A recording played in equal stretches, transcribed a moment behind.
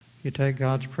You take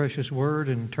God's precious word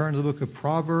and turn to the book of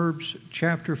Proverbs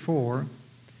chapter 4.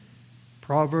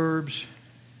 Proverbs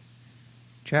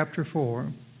chapter 4.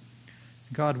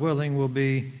 God willing, we'll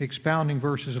be expounding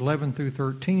verses 11 through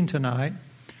 13 tonight.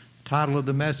 The title of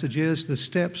the message is The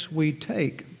Steps We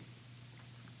Take.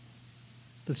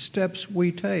 The Steps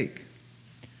We Take.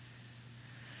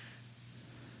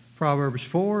 Proverbs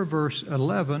 4, verse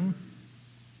 11.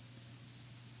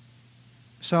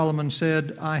 Solomon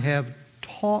said, I have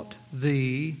taught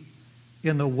thee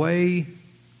in the way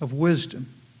of wisdom.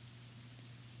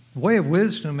 The way of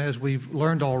wisdom, as we've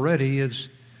learned already, is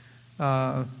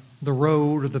the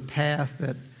road or the path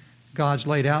that God's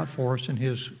laid out for us in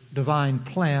His divine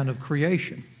plan of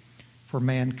creation for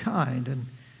mankind. And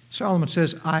Solomon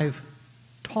says, I've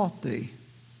taught thee.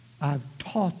 I've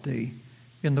taught thee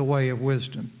in the way of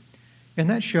wisdom. And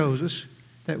that shows us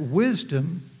that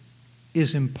wisdom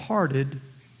is imparted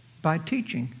by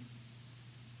teaching.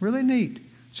 Really neat.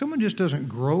 Someone just doesn't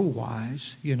grow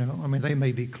wise, you know. I mean, they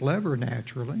may be clever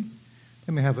naturally.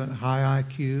 They may have a high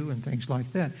IQ and things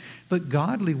like that. But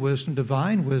godly wisdom,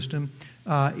 divine wisdom,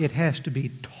 it has to be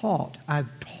taught. I've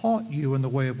taught you in the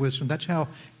way of wisdom. That's how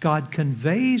God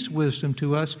conveys wisdom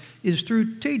to us, is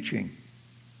through teaching.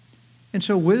 And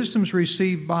so wisdom's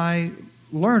received by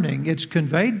learning. It's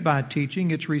conveyed by teaching.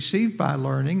 It's received by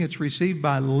learning. It's received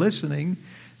by listening.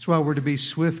 That's why we're to be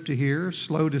swift to hear,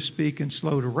 slow to speak, and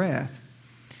slow to wrath.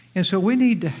 And so we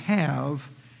need to have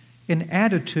an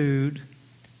attitude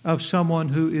of someone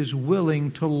who is willing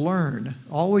to learn,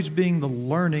 always being the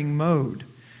learning mode.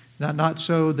 Not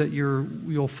so that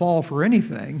you'll fall for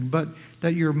anything, but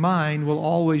that your mind will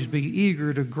always be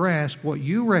eager to grasp what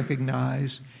you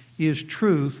recognize is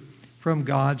truth from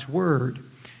God's Word.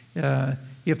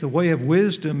 If the way of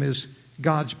wisdom is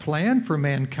God's plan for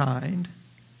mankind,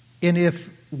 and if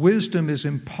wisdom is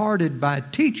imparted by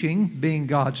teaching, being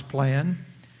God's plan,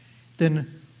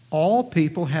 then all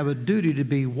people have a duty to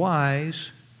be wise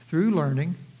through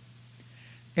learning,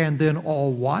 and then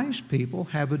all wise people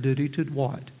have a duty to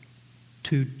what?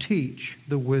 To teach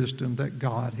the wisdom that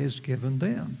God has given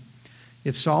them.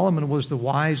 If Solomon was the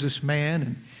wisest man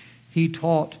and he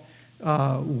taught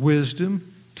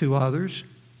wisdom to others,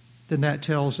 then that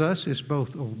tells us it's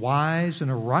both a wise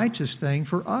and a righteous thing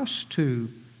for us to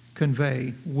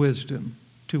convey wisdom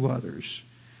to others.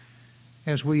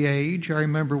 As we age, I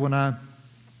remember when I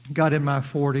got in my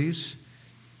 40s,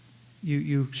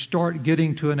 you start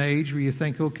getting to an age where you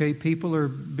think, okay, people are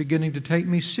beginning to take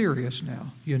me serious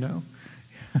now, you know.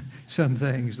 Some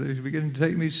things, they're beginning to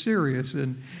take me serious.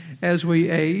 And as we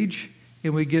age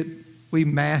and we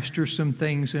master some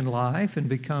things in life and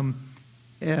become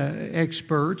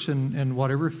experts in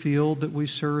whatever field that we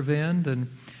serve in,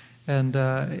 and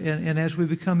as we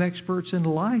become experts in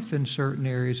life in certain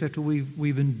areas, after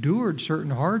we've endured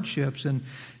certain hardships,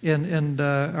 and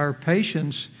our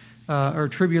patience, our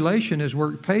tribulation has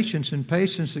worked patience, and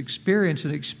patience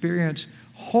experience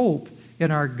hope in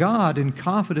our God and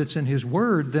confidence in His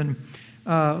Word, then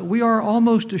we are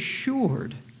almost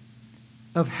assured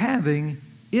of having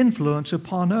influence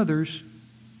upon others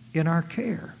in our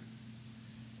care.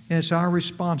 And it's our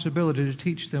responsibility to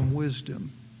teach them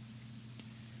wisdom.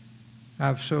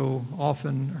 I've so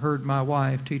often heard my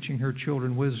wife teaching her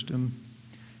children wisdom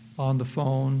on the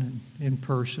phone, in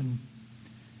person.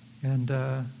 And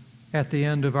at the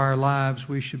end of our lives,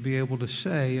 we should be able to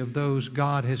say of those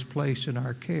God has placed in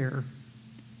our care,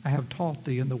 I have taught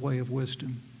thee in the way of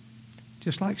wisdom.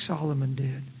 Just like Solomon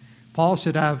did. Paul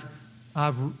said, I've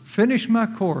finished my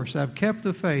course. I've kept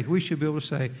the faith. We should be able to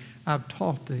say, I've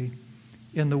taught thee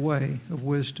in the way of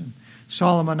wisdom.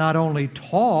 Solomon not only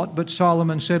taught, but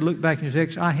Solomon said, look back in the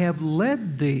text, I have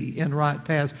led thee in right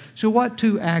paths. So what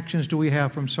two actions do we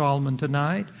have from Solomon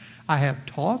tonight? I have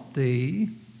taught thee,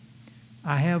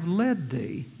 I have led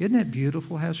thee. Isn't that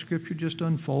beautiful how Scripture just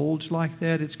unfolds like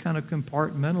that? It's kind of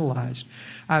compartmentalized.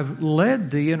 I've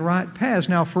led thee in right paths.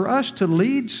 Now, for us to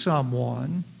lead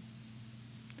someone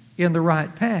in the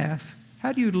right path,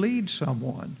 how do you lead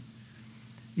someone?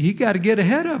 You got to get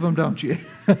ahead of them, don't you?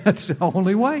 That's the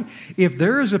only way. If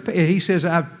there is he says,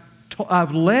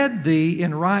 I've led thee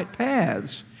in right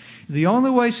paths. The only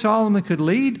way Solomon could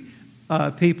lead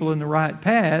people in the right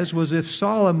paths was if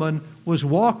Solomon was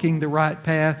walking the right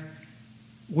path.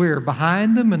 Where?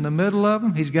 Behind them, in the middle of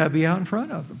them? He's got to be out in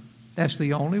front of them. That's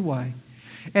the only way.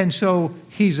 And so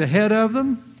he's ahead of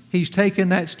them. He's taken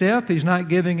that step. He's not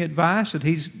giving advice that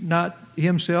he's not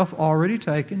himself already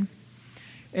taken.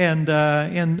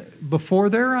 And before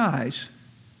their eyes,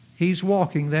 he's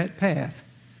walking that path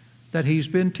that he's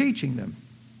been teaching them.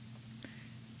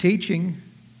 Teaching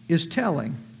is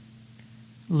telling.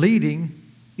 Leading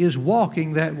is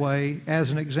walking that way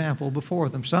as an example before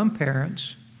them. Some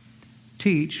parents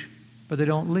teach, but they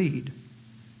don't lead.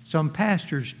 Some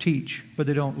pastors teach, but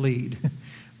they don't lead.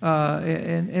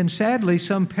 And sadly,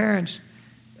 some parents,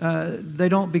 they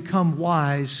don't become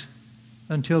wise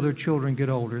until their children get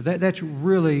older. That's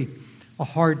really a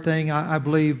hard thing. I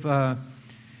believe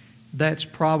that's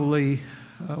probably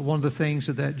one of the things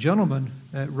that gentleman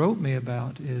that wrote me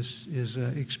about is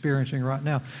experiencing right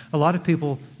now. A lot of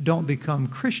people don't become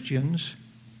Christians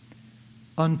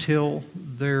until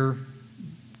their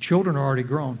children are already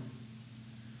grown.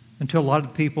 Until a lot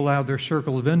of people out of their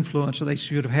circle of influence that they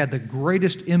should have had the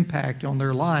greatest impact on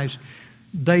their lives,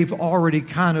 they've already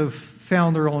kind of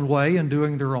found their own way and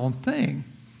doing their own thing.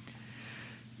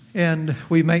 And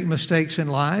we make mistakes in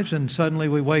lives, and suddenly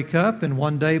we wake up, and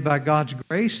one day, by God's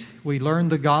grace, we learn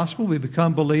the gospel, we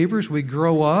become believers, we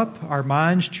grow up, our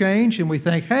minds change, and we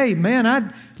think, hey, man, I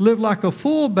lived like a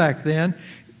fool back then.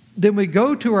 Then we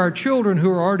go to our children who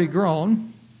are already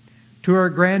grown, to our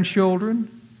grandchildren,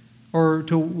 or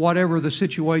to whatever the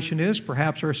situation is,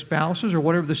 perhaps our spouses, or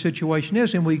whatever the situation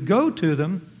is, and we go to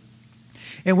them,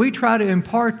 and we try to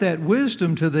impart that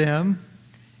wisdom to them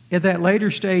at that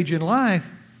later stage in life,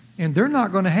 and they're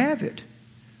not going to have it.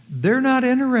 They're not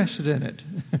interested in it.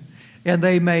 And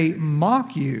they may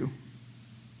mock you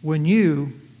when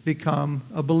you become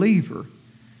a believer.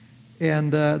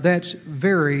 And that's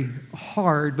very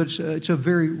hard, but it's a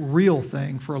very real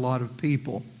thing for a lot of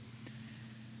people.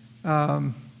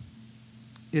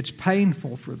 It's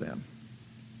painful for them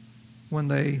when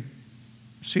they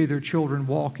see their children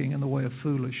walking in the way of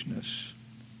foolishness.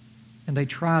 And they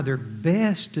try their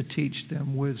best to teach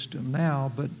them wisdom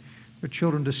now, but their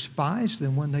children despise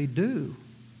them when they do.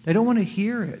 They don't want to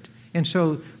hear it. And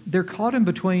so they're caught in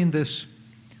between this,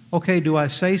 okay, do I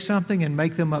say something and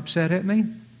make them upset at me?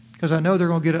 Because I know they're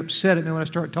going to get upset at me when I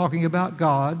start talking about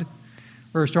God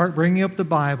or start bringing up the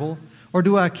Bible. Or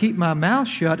do I keep my mouth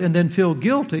shut and then feel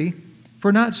guilty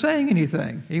for not saying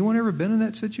anything? Anyone ever been in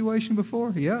that situation before?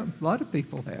 Yeah, a lot of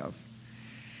people have.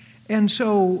 And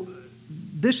so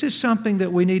this is something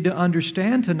that we need to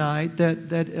understand tonight,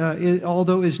 that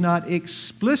although is not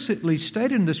explicitly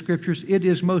stated in the Scriptures, it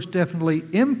is most definitely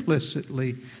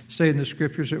implicitly stated in the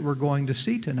Scriptures that we're going to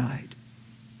see tonight.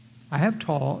 I have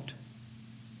taught.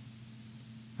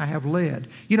 I have led.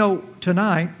 You know,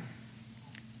 tonight,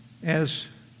 as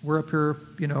we're up here,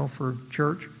 for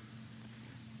church,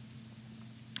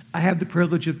 I have the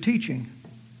privilege of teaching.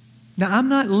 Now, I'm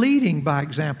not leading by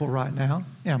example right now,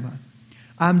 am I?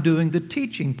 I'm doing the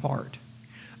teaching part.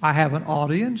 I have an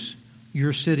audience.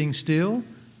 You're sitting still.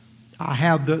 I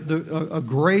have a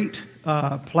great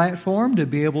platform to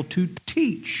be able to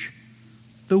teach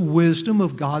the wisdom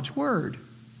of God's Word.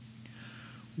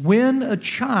 When a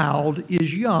child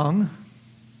is young,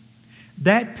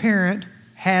 that parent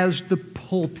has the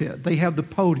pulpit. They have the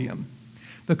podium,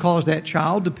 because that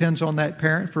child depends on that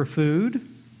parent for food,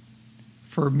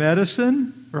 for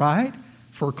medicine, right?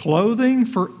 For clothing,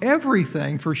 for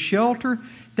everything, for shelter.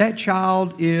 That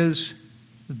child is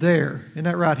there. Isn't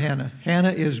that right, Hannah?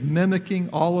 Hannah is mimicking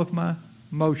all of my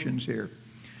motions here.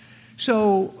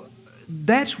 So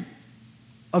that's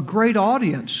a great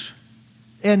audience.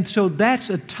 And so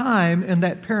that's a time in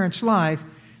that parent's life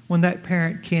when that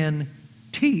parent can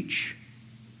teach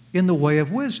in the way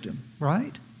of wisdom,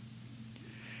 right?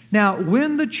 Now,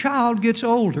 when the child gets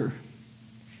older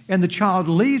and the child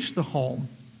leaves the home,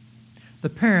 the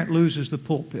parent loses the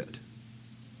pulpit.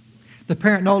 The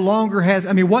parent no longer has...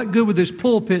 what good would this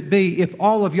pulpit be if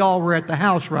all of y'all were at the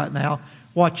house right now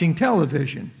watching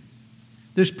television?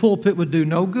 This pulpit would do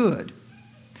no good.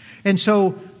 And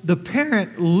so the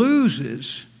parent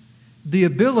loses the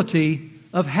ability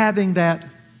of having that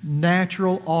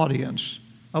natural audience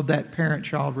of that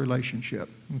parent-child relationship,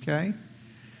 okay?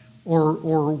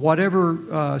 Or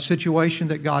whatever situation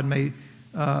that God may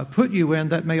put you in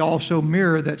that may also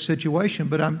mirror that situation.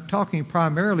 But I'm talking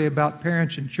primarily about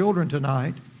parents and children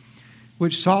tonight,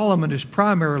 which Solomon is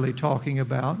primarily talking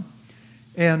about.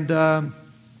 And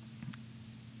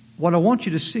what I want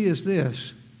you to see is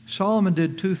this. Solomon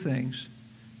did two things.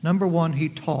 Number one, he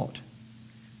taught.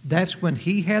 That's when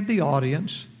he had the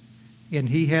audience and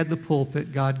he had the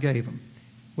pulpit God gave him.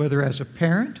 Whether as a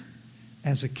parent,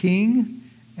 as a king,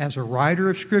 as a writer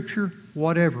of Scripture,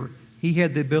 whatever, he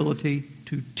had the ability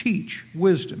to teach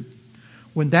wisdom.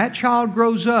 When that child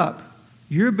grows up,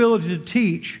 your ability to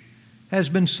teach has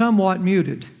been somewhat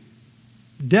muted,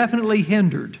 definitely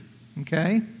hindered,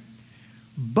 okay?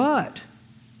 But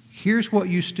here's what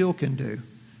you still can do.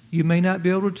 You may not be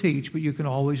able to teach, but you can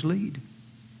always lead.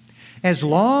 As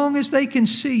long as they can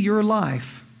see your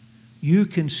life you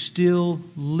can still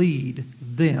lead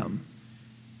them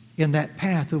in that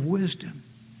path of wisdom.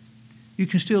 You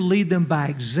can still lead them by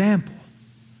example,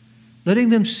 letting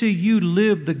them see you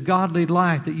live the godly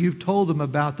life that you've told them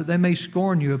about, that they may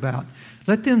scorn you about.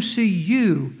 Let them see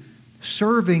you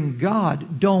serving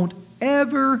God. Don't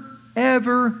ever,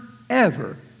 ever,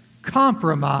 ever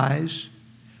compromise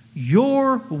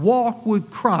your walk with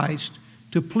Christ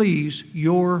to please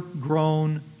your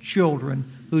grown children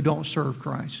who don't serve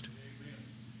Christ.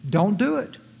 Don't do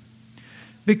it.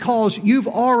 Because you've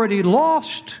already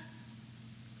lost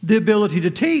the ability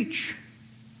to teach.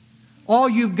 All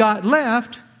you've got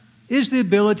left is the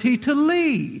ability to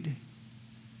lead.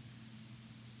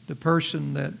 The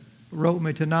person that wrote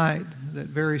me tonight that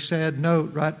very sad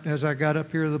note right as I got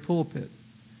up here to the pulpit,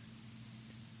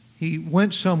 he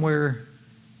went somewhere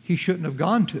he shouldn't have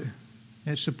gone to.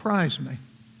 And it surprised me.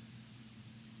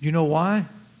 You know why?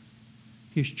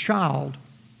 His child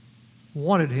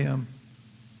wanted him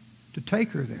to take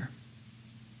her there.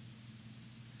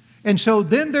 And so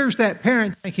then there's that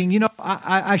parent thinking, you know,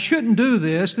 I shouldn't do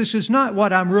this. This is not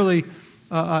what I'm really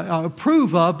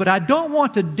approve of, but I don't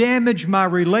want to damage my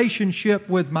relationship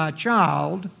with my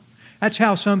child. That's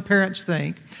how some parents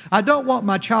think. I don't want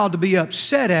my child to be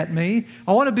upset at me.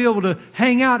 I want to be able to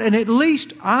hang out, and at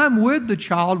least I'm with the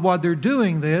child while they're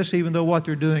doing this, even though what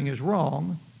they're doing is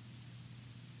wrong.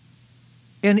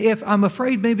 And if I'm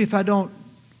afraid maybe if I don't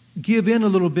give in a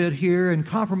little bit here and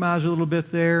compromise a little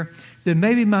bit there, then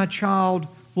maybe my child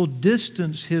will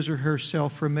distance his or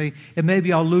herself from me, and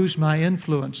maybe I'll lose my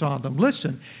influence on them.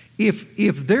 Listen,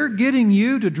 if they're getting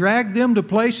you to drag them to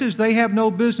places they have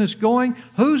no business going,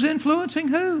 who's influencing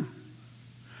who?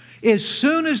 As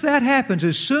soon as that happens,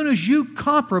 as soon as you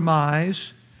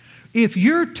compromise, if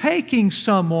you're taking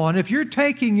someone, if you're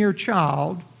taking your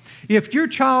child, if your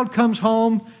child comes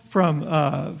home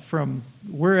from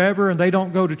wherever and they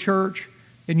don't go to church,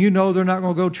 and you know they're not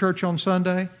going to go to church on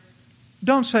Sunday,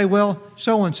 don't say, well,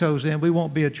 so-and-so's in, we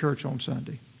won't be at church on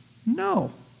Sunday.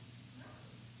 No.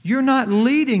 You're not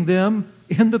leading them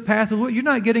in the path of the Lord. You're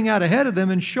not getting out ahead of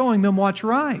them and showing them what's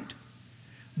right.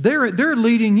 They're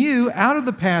leading you out of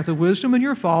the path of wisdom, and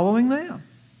you're following them.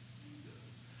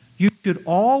 You should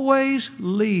always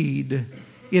lead.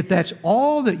 If that's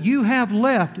all that you have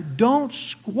left, don't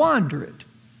squander it.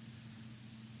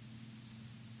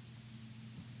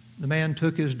 The man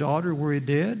took his daughter where he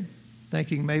did,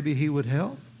 thinking maybe he would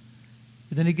help.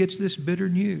 But then he gets this bitter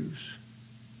news.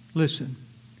 Listen,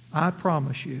 I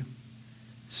promise you,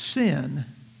 sin,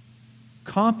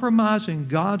 compromising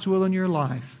God's will in your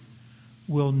life,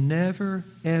 will never,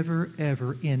 ever,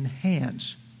 ever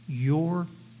enhance your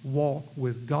walk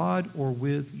with God or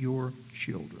with your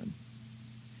children.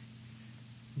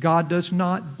 God does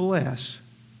not bless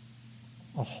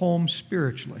a home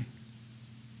spiritually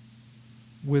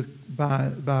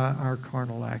by our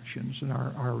carnal actions and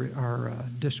our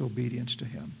disobedience to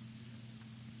Him.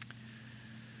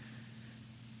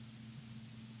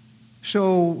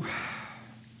 So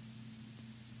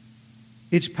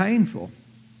it's painful.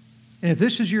 And if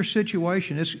this is your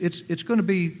situation, it's going to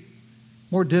be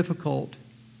more difficult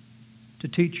to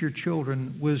teach your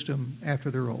children wisdom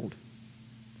after they're old.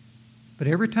 But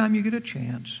every time you get a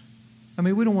chance, I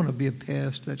mean, we don't want to be a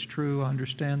pest, that's true, I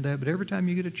understand that, but every time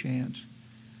you get a chance,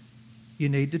 you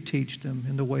need to teach them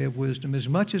in the way of wisdom as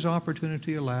much as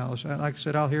opportunity allows. Like I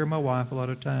said, I'll hear my wife a lot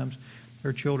of times.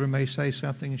 Her children may say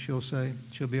something and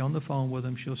she'll be on the phone with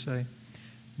them. She'll say,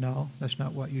 no, that's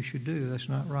not what you should do. That's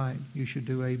not right. You should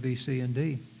do A, B, C, and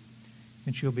D.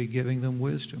 And she'll be giving them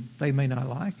wisdom. They may not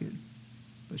like it,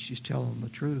 but she's telling them the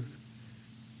truth.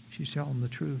 She's telling them the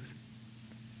truth.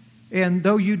 And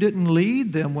though you didn't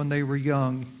lead them when they were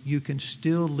young, you can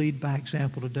still lead by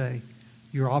example today.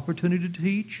 Your opportunity to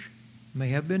teach may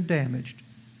have been damaged,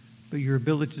 but your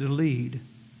ability to lead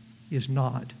is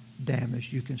not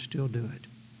damaged. You can still do it.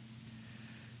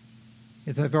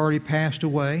 If they've already passed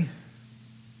away,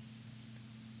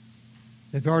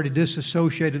 they've already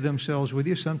disassociated themselves with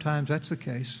you, sometimes that's the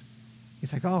case. You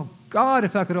think, oh, God,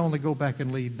 if I could only go back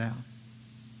and lead now.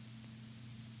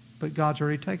 But God's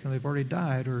already taken them. They've already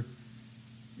died, or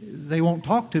they won't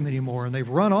talk to him anymore, and they've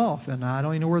run off, and I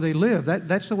don't even know where they live.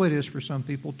 That's the way it is for some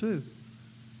people, too.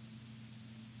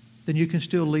 Then you can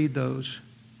still lead those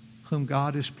whom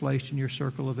God has placed in your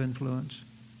circle of influence.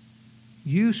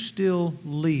 You still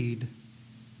lead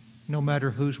no matter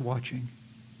who's watching.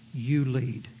 You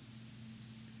lead.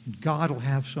 God will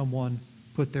have someone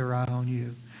put their eye on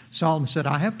you. Solomon said,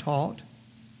 I have taught.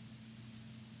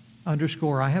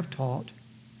 Underscore, I have taught.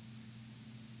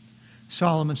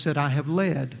 Solomon said, I have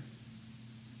led.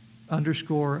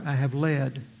 Underscore, I have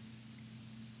led.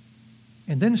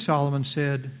 And then Solomon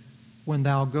said, when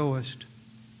thou goest,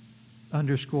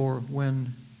 underscore,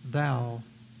 when thou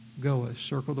goest.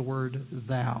 Circle the word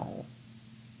thou.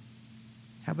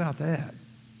 How about that?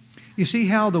 You see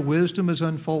how the wisdom is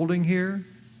unfolding here?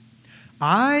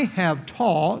 I have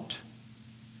taught,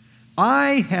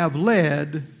 I have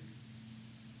led,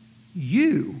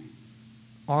 you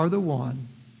are the one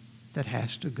that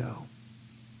has to go.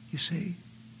 You see?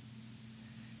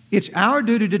 It's our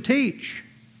duty to teach.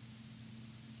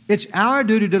 It's our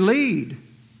duty to lead.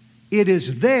 It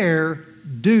is their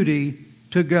duty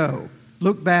to go.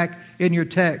 Look back in your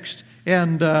text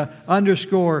and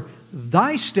underscore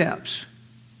thy steps.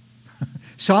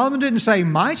 Solomon didn't say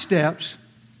my steps.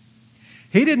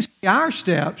 He didn't say our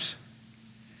steps.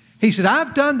 He said,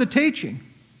 I've done the teaching.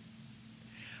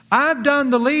 I've done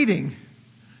the leading.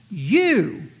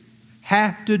 You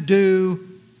have to do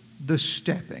the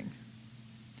stepping.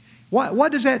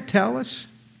 What does that tell us?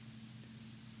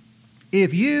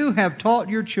 If you have taught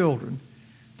your children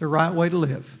the right way to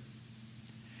live,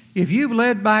 if you've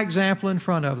led by example in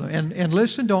front of them, and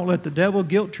listen, don't let the devil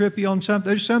guilt trip you on something.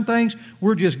 There's some things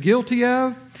we're just guilty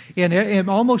of, and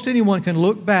almost anyone can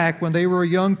look back when they were a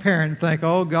young parent and think,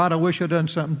 oh God, I wish I'd done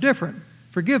something different.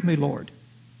 Forgive me, Lord.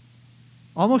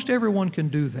 Almost everyone can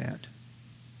do that.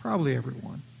 Probably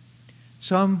everyone.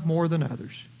 Some more than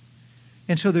others.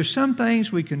 And so there's some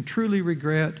things we can truly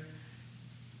regret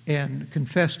and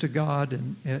confess to God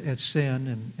and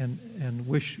sin and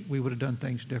wish we would have done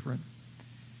things different.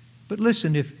 But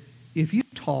listen, if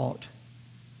you've taught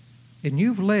and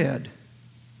you've led,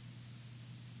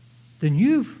 then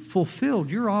you've fulfilled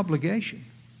your obligation.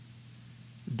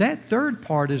 That third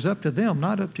part is up to them,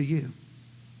 not up to you.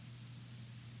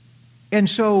 And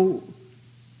so,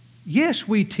 yes,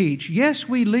 we teach, yes,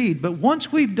 we lead, but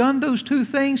once we've done those two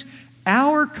things,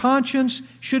 our conscience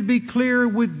should be clear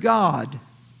with God.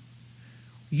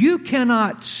 You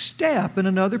cannot step in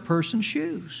another person's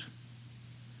shoes.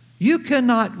 You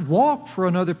cannot walk for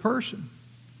another person.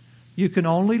 You can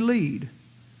only lead.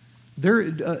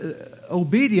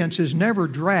 Obedience is never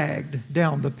dragged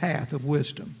down the path of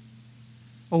wisdom.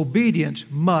 Obedience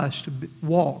must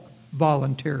walk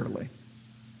voluntarily.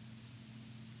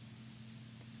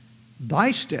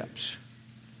 Thy steps.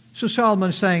 So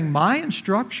Solomon is saying, my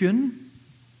instruction,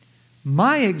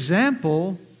 my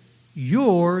example,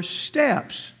 your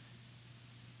steps.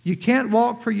 You can't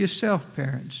walk for yourself,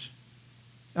 parents.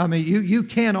 I mean, you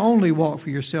can only walk for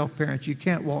yourself, parents. You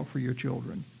can't walk for your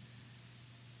children.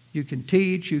 You can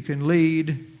teach, you can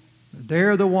lead.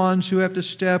 They're the ones who have to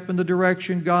step in the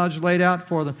direction God's laid out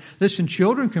for them. Listen,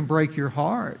 children can break your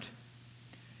heart.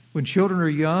 When children are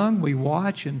young, we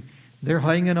watch and they're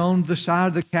hanging on the side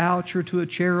of the couch or to a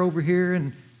chair over here,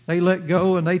 and they let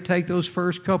go and they take those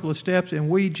first couple of steps, and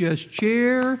we just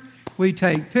cheer. We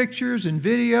take pictures and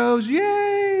videos.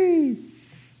 Yay!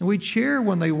 And we cheer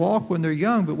when they walk when they're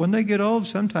young, but when they get old,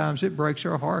 sometimes it breaks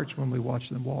our hearts when we watch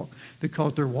them walk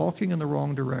because they're walking in the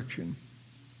wrong direction.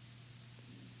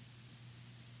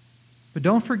 But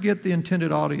don't forget the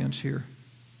intended audience here.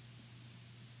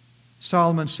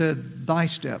 Solomon said, thy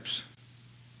steps.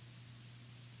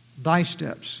 Thy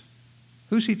steps.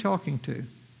 Who's he talking to?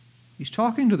 He's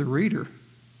talking to the reader.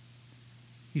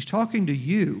 He's talking to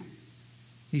you.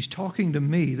 He's talking to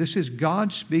me. This is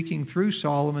God speaking through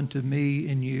Solomon to me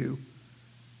and you.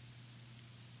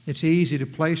 It's easy to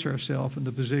place ourselves in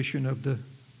the position of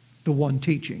the one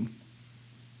teaching,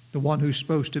 the one who's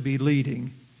supposed to be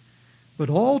leading. But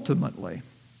ultimately,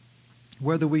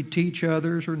 whether we teach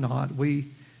others or not, we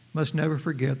must never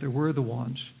forget that we're the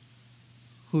ones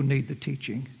who need the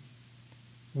teaching.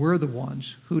 We're the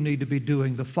ones who need to be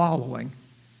doing the following.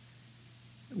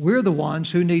 We're the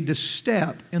ones who need to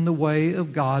step in the way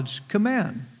of God's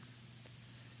command.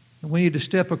 And we need to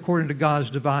step according to God's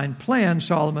divine plan,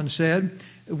 Solomon said.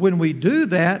 When we do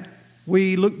that,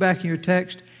 we look back in your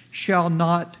text,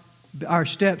 our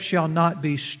steps shall not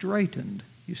be straightened.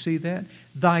 You see that?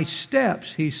 Thy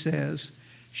steps, he says,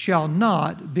 shall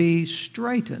not be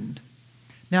straightened.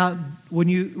 Now, when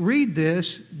you read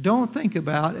this, don't think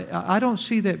about it. I don't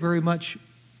see that very much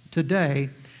today,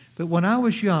 but when I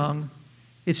was young,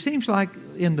 it seems like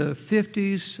in the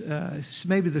 50s,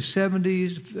 maybe the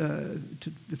 70s,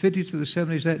 the 50s to the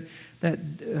 70s,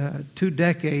 that 2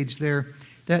 decades there,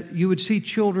 that you would see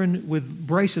children with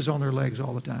braces on their legs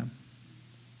all the time.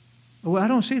 Well, I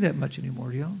don't see that much anymore,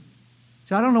 do you know?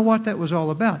 So I don't know what that was all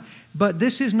about. But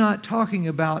this is not talking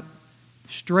about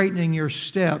straightening your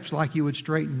steps like you would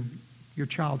straighten your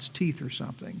child's teeth or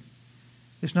something.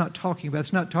 It's not talking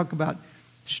about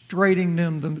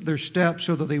straightening their steps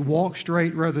so that they walk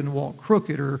straight rather than walk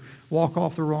crooked or walk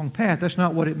off the wrong path. That's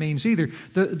not what it means either.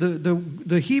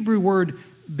 The Hebrew word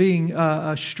being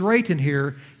straightened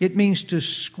here, it means to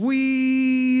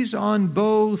squeeze on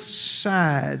both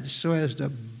sides so as to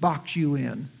box you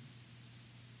in.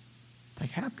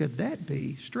 Like, how could that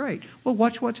be straight? Well,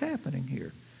 watch what's happening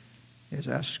here. As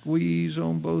I squeeze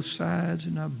on both sides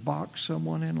and I box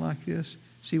someone in like this,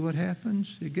 see what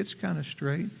happens? It gets kind of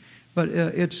straight. But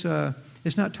it's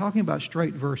not talking about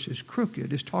straight versus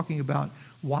crooked. It's talking about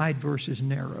wide versus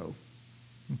narrow.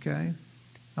 Okay?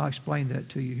 I'll explain that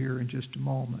to you here in just a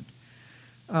moment.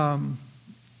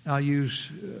 I'll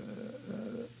use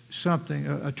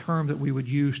a term that we would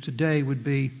use today would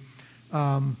be,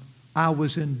 I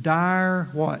was in dire,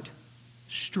 what?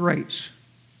 Straits.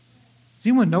 Does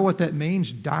anyone know what that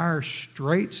means, dire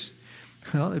straits?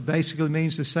 Well, it basically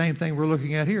means the same thing we're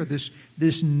looking at here,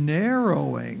 this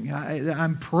narrowing.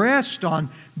 I'm pressed on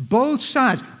both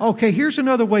sides. Okay, here's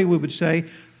another way we would say,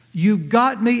 you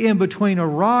got me in between a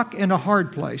rock and a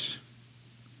hard place.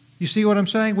 You see what I'm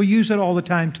saying? We use that all the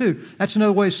time too. That's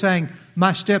another way of saying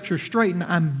my steps are straightened.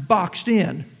 I'm boxed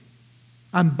in.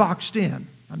 I'm boxed in.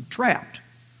 I'm trapped.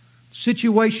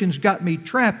 Situations got me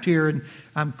trapped here and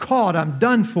I'm caught. I'm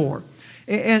done for.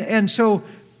 And so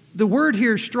the word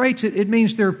here straits it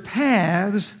means their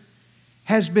paths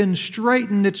has been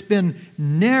straightened. It's been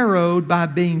narrowed by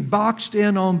being boxed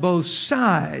in on both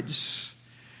sides.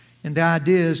 And the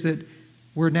idea is that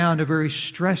we're now in a very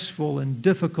stressful and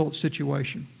difficult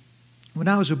situation. When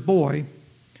I was a boy,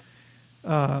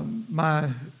 my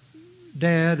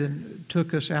dad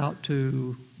took us out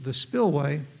to the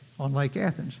spillway on Lake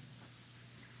Athens.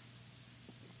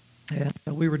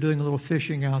 And we were doing a little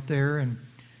fishing out there and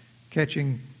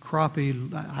catching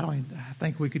crappie. I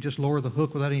think we could just lower the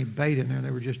hook without any bait in there.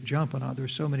 They were just jumping out. There were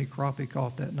so many crappie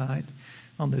caught that night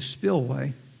on this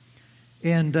spillway.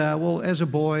 And, as a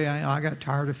boy, I got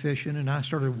tired of fishing, and I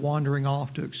started wandering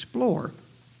off to explore.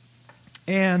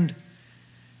 And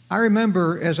I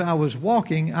remember as I was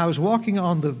walking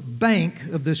on the bank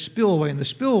of this spillway, and the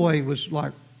spillway was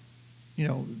like,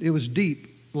 it was deep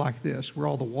like this, where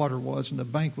all the water was, and the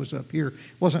bank was up here. It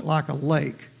wasn't like a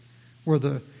lake where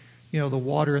the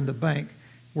water and the bank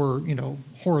were,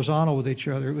 horizontal with each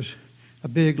other. It was a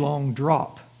big, long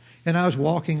drop. And I was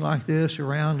walking like this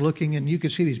around looking, and you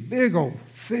could see these big old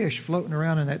fish floating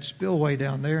around in that spillway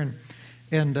down there.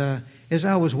 And as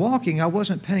I was walking, I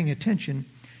wasn't paying attention.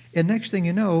 And next thing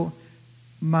you know,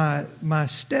 my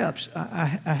steps, I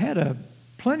had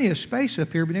plenty of space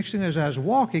up here, but next thing as I was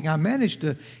walking, I managed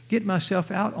to get myself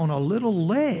out on a little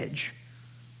ledge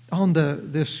on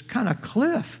this kind of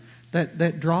cliff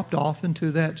that dropped off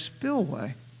into that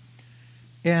spillway.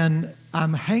 And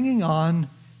I'm hanging on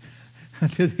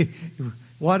to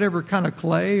whatever kind of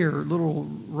clay or little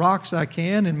rocks I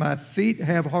can, and my feet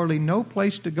have hardly no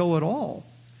place to go at all.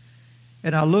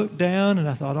 And I looked down and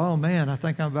I thought, oh man, I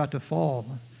think I'm about to fall.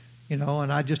 And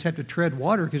I just had to tread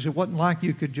water because it wasn't like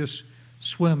you could just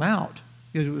swim out,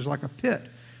 because it was like a pit.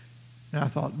 And I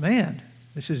thought, man,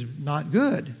 this is not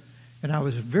good. And I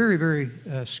was very, very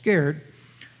scared.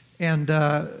 And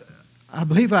I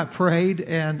believe I prayed,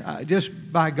 and just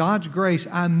by God's grace,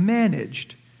 I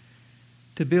managed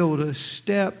to be able to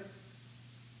step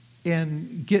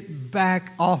and get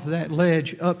back off that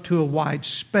ledge up to a wide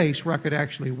space where I could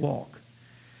actually walk.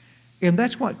 And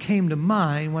that's what came to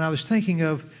mind when I was thinking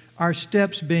of our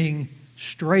steps being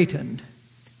straightened.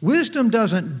 Wisdom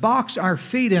doesn't box our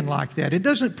feet in like that. It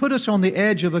doesn't put us on the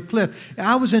edge of a cliff.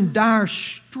 I was in dire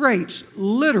straits,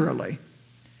 literally.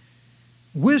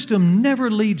 Wisdom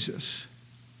never leads us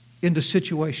into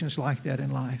situations like that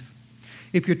in life.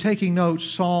 If you're taking notes,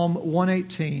 Psalm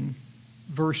 118,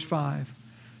 verse 5.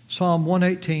 Psalm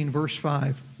 118, verse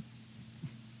 5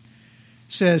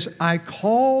 says, I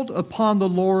called upon the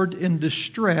Lord in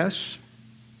distress.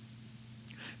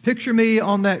 Picture me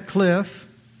on that cliff.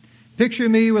 Picture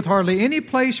me with hardly any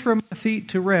place for my feet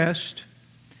to rest.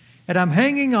 And I'm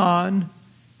hanging on,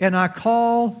 and I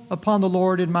call upon the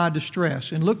Lord in my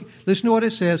distress. And listen to what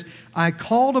it says. I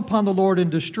called upon the Lord in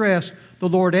distress. The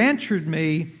Lord answered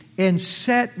me and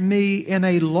set me in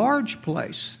a large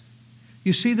place.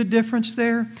 You see the difference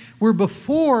there? Where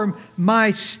before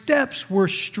my steps were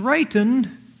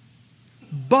straightened,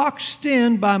 boxed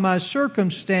in by my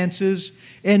circumstances,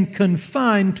 and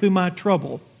confined to my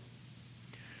trouble.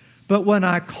 But when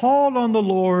I called on the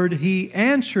Lord, He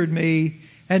answered me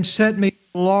and set me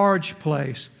in a large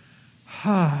place.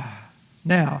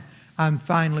 Now I'm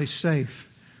finally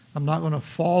safe. I'm not going to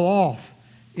fall off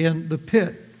in the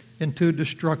pit into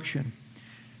destruction.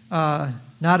 Not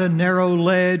a narrow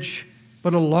ledge,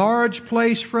 but a large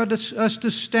place for us to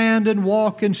stand and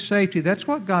walk in safety. That's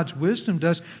what God's wisdom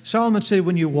does. Solomon said,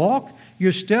 when you walk,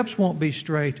 your steps won't be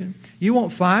straightened. You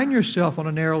won't find yourself on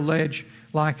a narrow ledge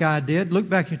like I did. Look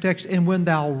back in your text. And when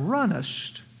thou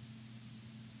runnest,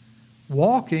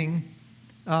 walking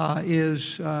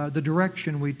is the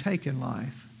direction we take in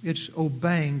life. It's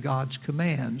obeying God's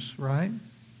commands, right?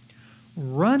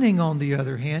 Running, on the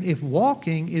other hand, if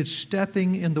walking is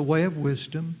stepping in the way of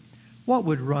wisdom, what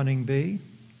would running be?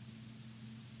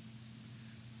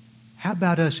 How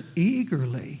about us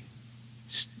eagerly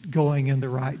going in the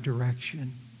right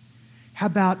direction? How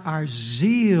about our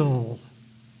zeal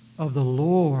of the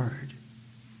Lord?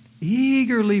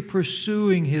 Eagerly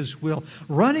pursuing His will.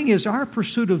 Running is our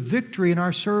pursuit of victory in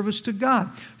our service to God.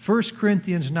 1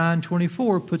 Corinthians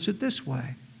 9:24 puts it this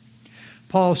way.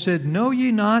 Paul said, know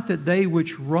ye not that they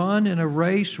which run in a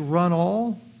race run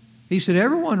all? He said,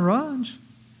 everyone runs,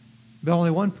 but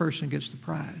only one person gets the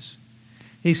prize.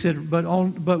 He said, but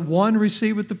one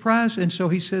receiveth the prize. And so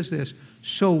he says this,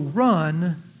 so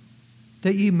run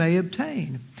that ye may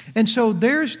obtain. And so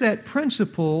there's that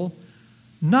principle,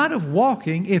 not of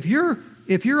walking. If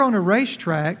you're on a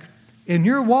racetrack and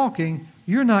you're walking,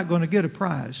 you're not going to get a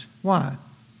prize. Why?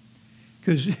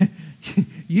 Because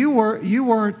you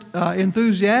weren't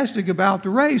enthusiastic about the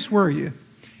race, were you?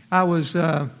 I was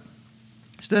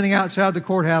standing outside the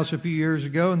courthouse a few years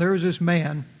ago, and there was this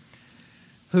man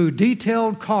who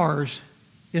detailed cars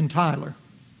in Tyler.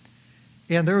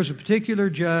 And there was a particular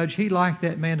judge. He liked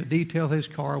that man to detail his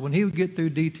car. When he would get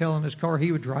through detailing his car,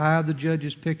 he would drive the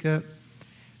judge's pickup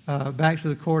back to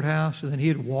the courthouse, and then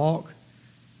he'd walk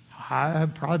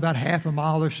probably about half a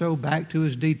mile or so back to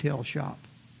his detail shop.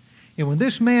 And when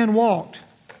this man walked,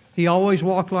 he always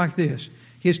walked like this.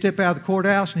 He'd step out of the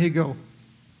courthouse and he'd go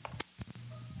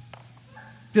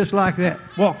just like that,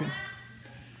 walking.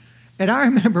 And I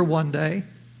remember one day,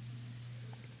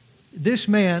 this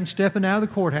man stepping out of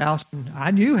the courthouse, and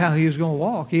I knew how he was going to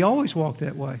walk. He always walked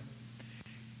that way.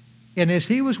 And as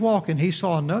he was walking, he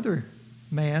saw another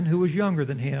man who was younger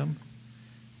than him.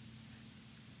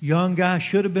 Young guy,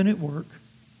 should have been at work,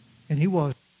 and he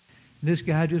wasn't. This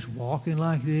guy just walking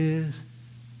like this,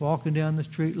 walking down the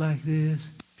street like this.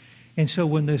 And so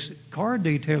when this car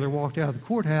detailer walked out of the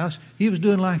courthouse, he was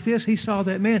doing like this. He saw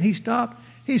that man. He stopped.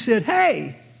 He said,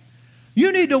 hey,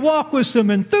 you need to walk with some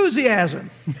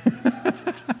enthusiasm.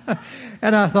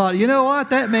 And I thought, you know what?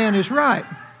 That man is right.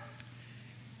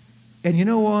 And you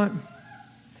know what?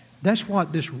 That's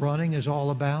what this running is all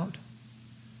about.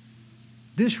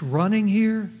 This running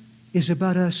here is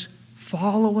about us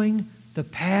following the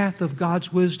path of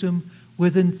God's wisdom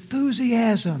with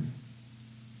enthusiasm,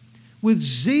 with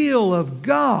zeal of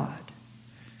God.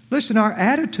 Listen, our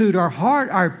attitude, our heart,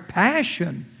 our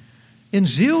passion, in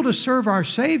zeal to serve our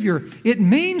Savior, it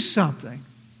means something.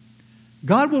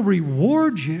 God will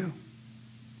reward you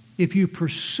if you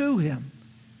pursue Him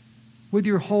with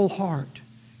your whole heart.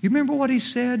 You remember what He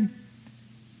said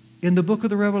in the book of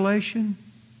the Revelation?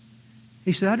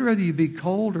 He said, I'd rather you be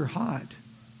cold or hot.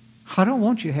 I don't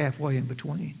want you halfway in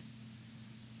between.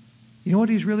 You know what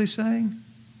He's really saying?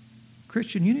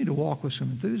 Christian, you need to walk with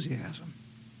some enthusiasm.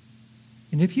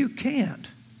 And if you can't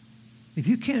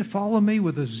follow me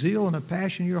with a zeal and a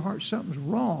passion in your heart, something's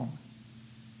wrong.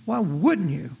 Why wouldn't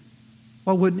you?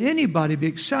 Why wouldn't anybody be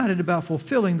excited about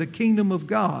fulfilling the kingdom of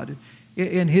God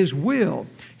in His will?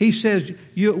 He says,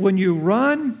 when you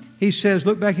run, He says,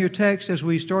 look back in your text as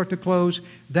we start to close,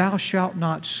 thou shalt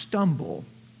not stumble.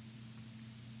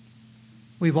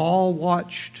 We've all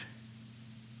watched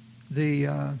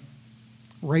the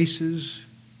races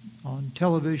on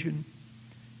television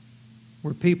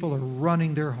where people are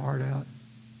running their heart out.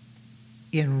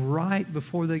 And right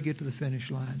before they get to the finish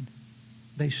line,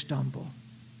 they stumble.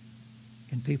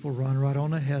 And people run right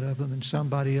on ahead of them, and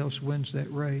somebody else wins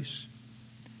that race.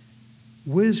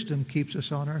 Wisdom keeps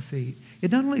us on our feet.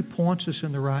 It not only points us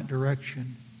in the right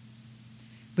direction,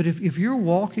 but if you're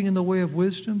walking in the way of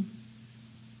wisdom,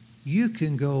 you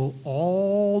can go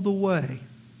all the way,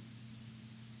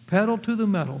 pedal to the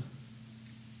metal,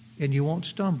 and you won't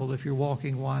stumble if you're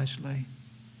walking wisely.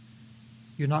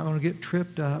 You're not going to get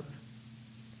tripped up.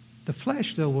 The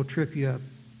flesh, though, will trip you up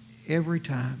every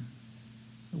time.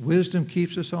 Wisdom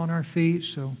keeps us on our feet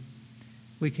so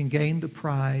we can gain the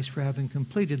prize for having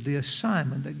completed the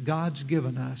assignment that God's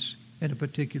given us in a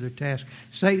particular task.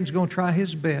 Satan's going to try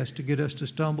his best to get us to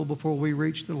stumble before we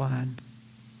reach the line.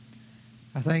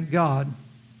 I thank God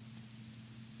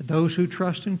that those who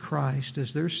trust in Christ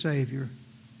as their Savior,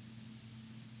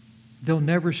 they'll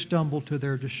never stumble to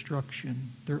their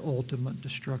destruction, their ultimate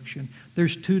destruction.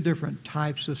 There's two different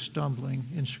types of stumbling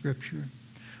in Scripture.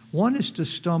 One is to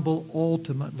stumble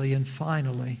ultimately and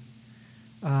finally.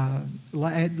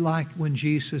 Like when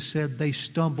Jesus said they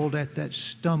stumbled at that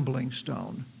stumbling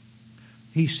stone.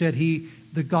 He said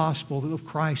the gospel of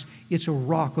Christ, it's a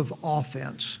rock of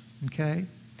offense. Okay?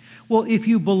 Well, if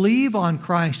you believe on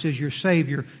Christ as your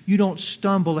Savior, you don't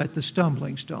stumble at the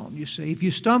stumbling stone, you see. If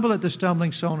you stumble at the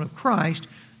stumbling stone of Christ,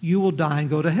 you will die and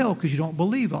go to hell because you don't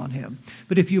believe on Him.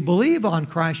 But if you believe on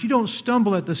Christ, you don't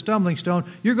stumble at the stumbling stone.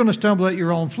 You're going to stumble at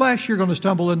your own flesh. You're going to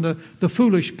stumble in the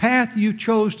foolish path you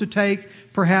chose to take,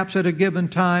 perhaps at a given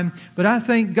time. But I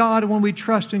thank God when we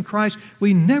trust in Christ,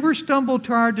 we never stumble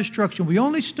to our destruction. We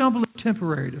only stumble at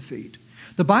temporary defeat.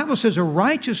 The Bible says a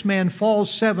righteous man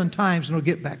falls 7 times and will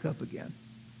get back up again.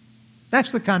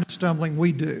 That's the kind of stumbling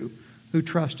we do who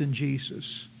trust in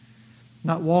Jesus.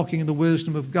 Not walking in the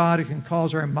wisdom of God, it can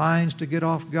cause our minds to get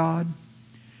off God.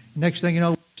 Next thing you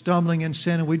know, we're stumbling in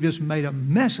sin and we've just made a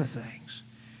mess of things.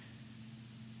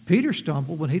 Peter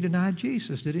stumbled when he denied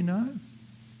Jesus, did he not?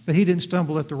 But he didn't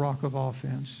stumble at the rock of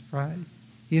offense, right?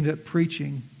 He ended up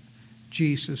preaching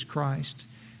Jesus Christ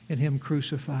and Him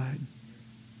crucified.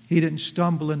 He didn't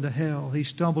stumble into hell. He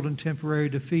stumbled in temporary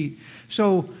defeat.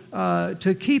 So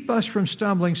to keep us from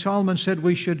stumbling, Solomon said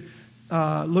we should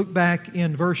look back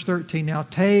in verse 13. Now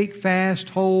take fast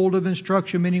hold of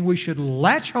instruction, meaning we should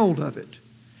latch hold of it.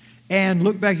 And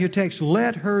look back at your text,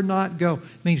 let her not go.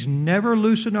 It means never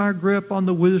loosen our grip on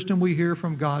the wisdom we hear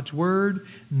from God's Word.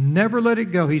 Never let it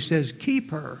go. He says,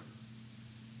 keep her.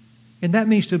 And that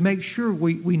means to make sure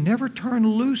we never turn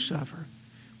loose of her.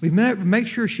 We make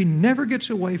sure she never gets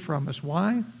away from us.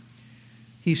 Why?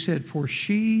 He said, for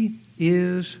she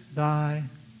is thy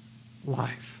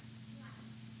life.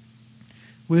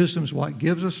 Wisdom is what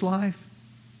gives us life.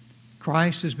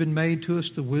 Christ has been made to us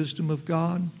the wisdom of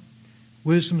God.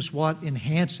 Wisdom is what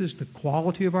enhances the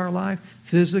quality of our life,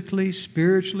 physically,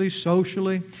 spiritually,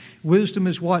 socially. Wisdom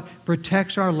is what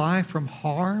protects our life from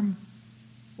harm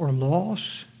or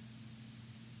loss.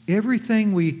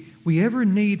 Everything we ever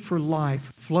need for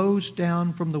life flows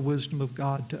down from the wisdom of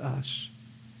God to us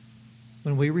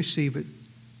when we receive it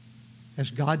as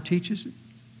God teaches it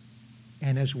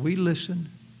and as we listen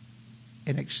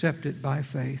and accept it by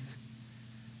faith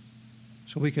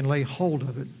so we can lay hold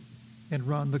of it and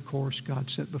run the course God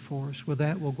set before us. With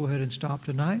that, we'll go ahead and stop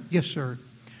tonight. Yes, sir.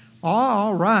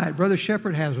 All right. Brother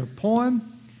Shepherd has a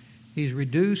poem. He's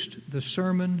reduced the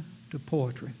sermon to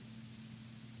poetry.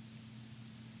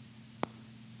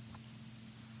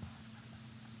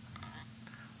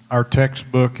 Our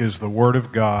textbook is the Word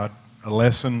of God, a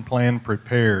lesson plan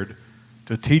prepared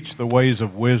to teach the ways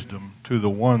of wisdom to the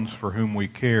ones for whom we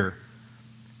care.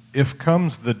 If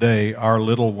comes the day our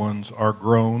little ones are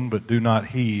grown but do not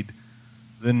heed,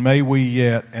 then may we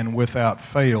yet and without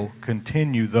fail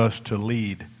continue thus to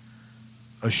lead.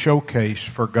 A showcase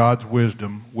for God's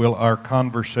wisdom will our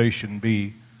conversation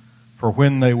be, for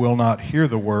when they will not hear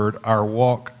the word, our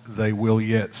walk they will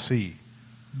yet see.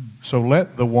 So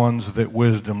let the ones that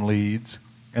wisdom leads,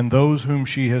 and those whom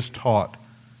she has taught,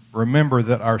 remember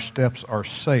that our steps are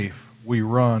safe, we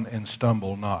run and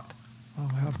stumble not. Oh,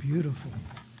 how beautiful.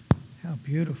 How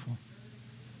beautiful.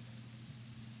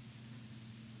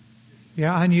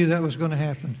 Yeah, I knew that was going to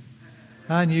happen.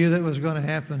 I knew that was going to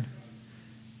happen.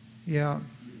 Yeah,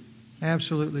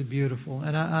 absolutely beautiful.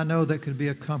 And I know that could be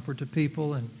a comfort to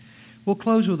people. And we'll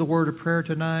close with a word of prayer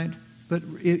tonight. But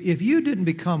if you didn't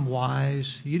become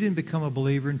wise, you didn't become a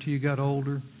believer until you got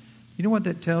older, you know what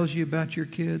that tells you about your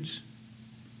kids?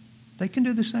 They can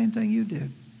do the same thing you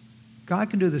did. God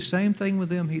can do the same thing with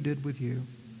them He did with you.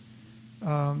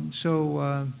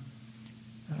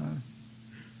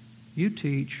 You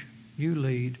teach, you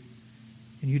lead,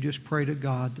 and you just pray to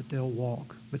God that they'll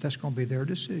walk. But that's going to be their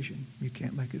decision. You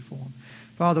can't make it for them.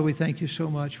 Father, we thank you so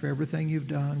much for everything you've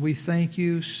done. We thank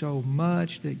you so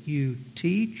much that you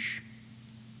teach,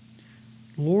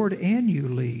 Lord, and you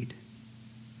lead.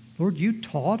 Lord, you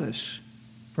taught us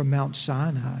from Mount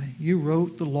Sinai. You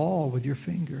wrote the law with your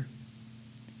finger.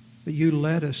 But you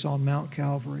led us on Mount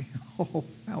Calvary. Oh,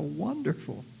 how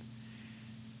wonderful.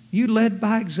 You led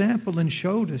by example and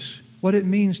showed us what it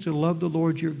means to love the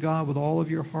Lord your God with all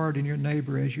of your heart and your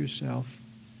neighbor as yourself.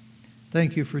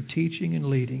 Thank you for teaching and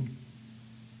leading.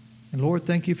 And Lord,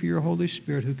 thank you for your Holy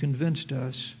Spirit who convinced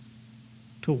us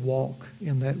to walk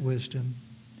in that wisdom,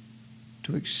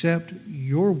 to accept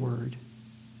your word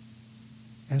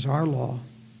as our law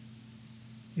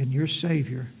and your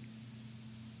Savior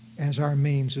as our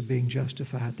means of being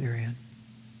justified therein.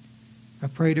 I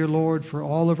pray, dear Lord, for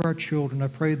all of our children. I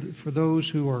pray for those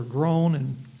who are grown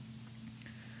and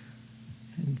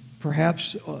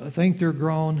perhaps think they're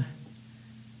grown,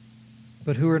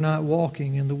 but who are not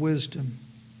walking in the wisdom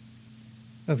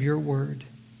of your word.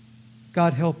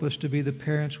 God, help us to be the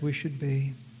parents we should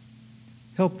be.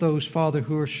 Help those, Father,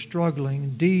 who are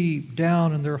struggling deep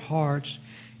down in their hearts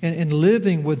and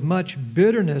living with much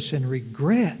bitterness and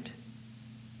regret.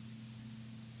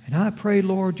 And I pray,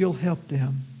 Lord, you'll help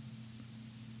them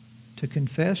to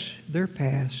confess their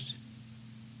past,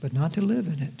 but not to live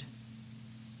in it.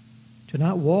 To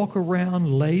not walk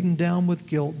around laden down with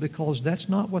guilt, because that's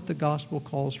not what the gospel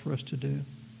calls for us to do.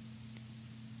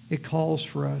 It calls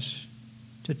for us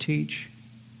to teach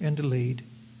and to lead.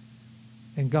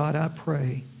 And God, I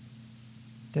pray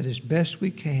that as best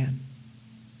we can,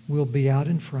 we'll be out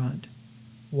in front,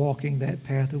 walking that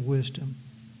path of wisdom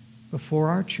before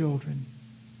our children,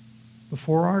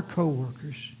 before our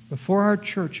co-workers, before our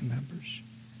church members,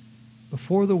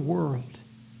 before the world.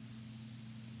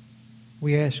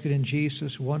 We ask it in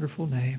Jesus' wonderful name.